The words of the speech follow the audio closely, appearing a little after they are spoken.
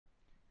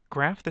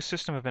graph the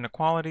system of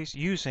inequalities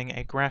using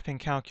a graphing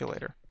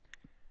calculator.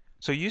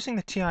 So using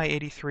the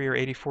TI-83 or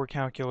 84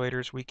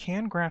 calculators, we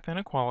can graph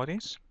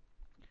inequalities.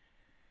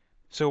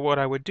 So what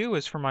I would do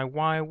is for my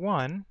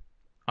y1,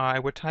 I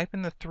would type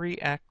in the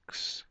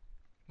 3x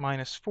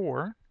minus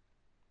 4.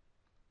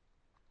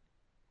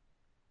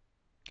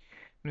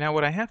 Now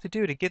what I have to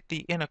do to get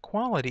the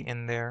inequality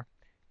in there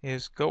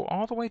is go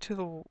all the way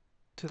to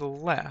the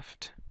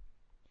left,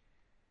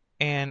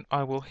 and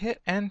I will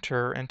hit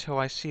enter until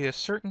I see a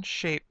certain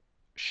shape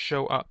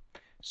show up.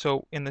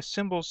 So in the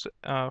symbols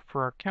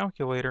for our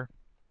calculator,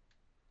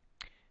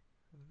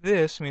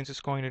 this means it's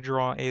going to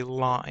draw a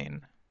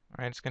line.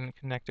 Right? It's going to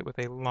connect it with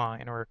a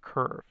line or a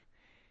curve.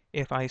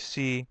 If I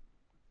see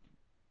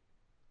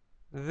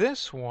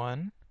this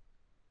one,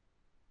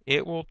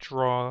 it will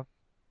draw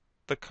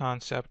the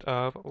concept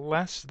of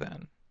less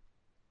than.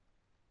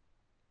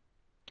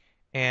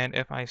 And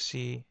if I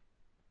see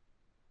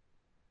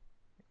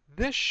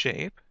this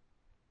shape,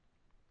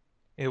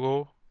 it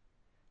will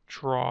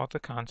draw the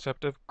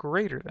concept of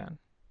greater than.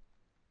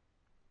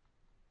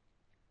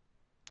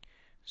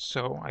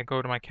 So I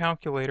go to my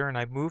calculator and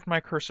I move my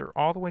cursor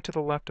all the way to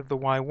the left of the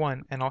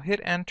y1, and I'll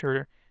hit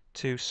enter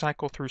to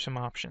cycle through some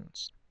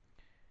options.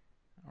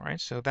 All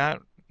right, so that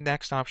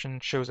next option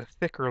shows a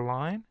thicker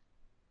line.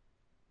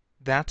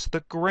 That's the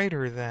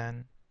greater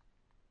than.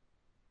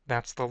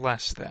 That's the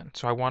less than.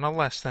 So I want a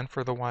less than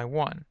for the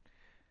y1.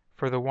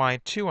 For the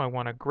y2, I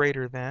want a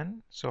greater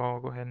than, so I'll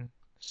go ahead and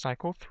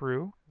cycle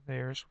through.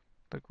 There's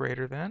the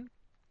greater than.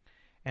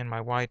 And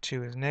my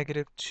y2 is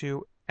negative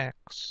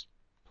 2x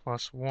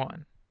plus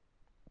 1.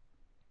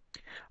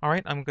 All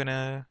right, I'm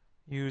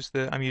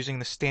using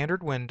the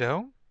standard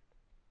window.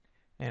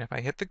 And if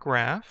I hit the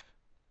graph,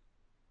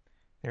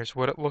 there's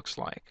what it looks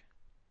like.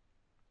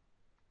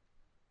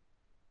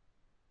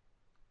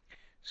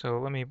 So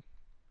let me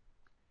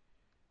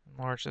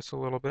enlarge this a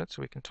little bit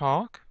so we can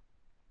talk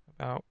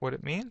about what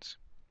it means.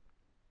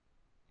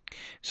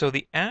 So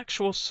the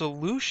actual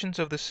solutions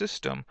of the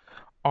system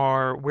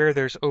are where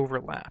there's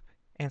overlap.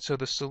 And so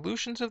the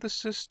solutions of the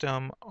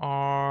system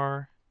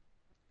are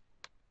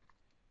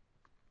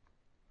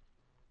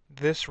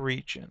this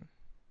region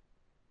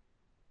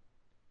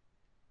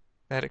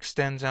that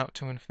extends out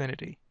to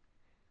infinity.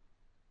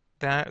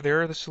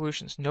 There are the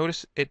solutions.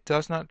 Notice it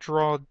does not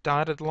draw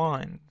dotted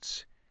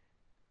lines.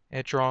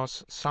 It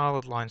draws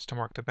solid lines to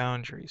mark the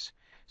boundaries.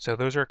 So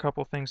those are a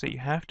couple things that you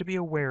have to be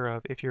aware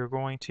of if you're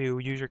going to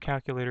use your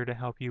calculator to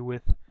help you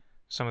with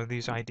some of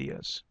these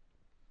ideas.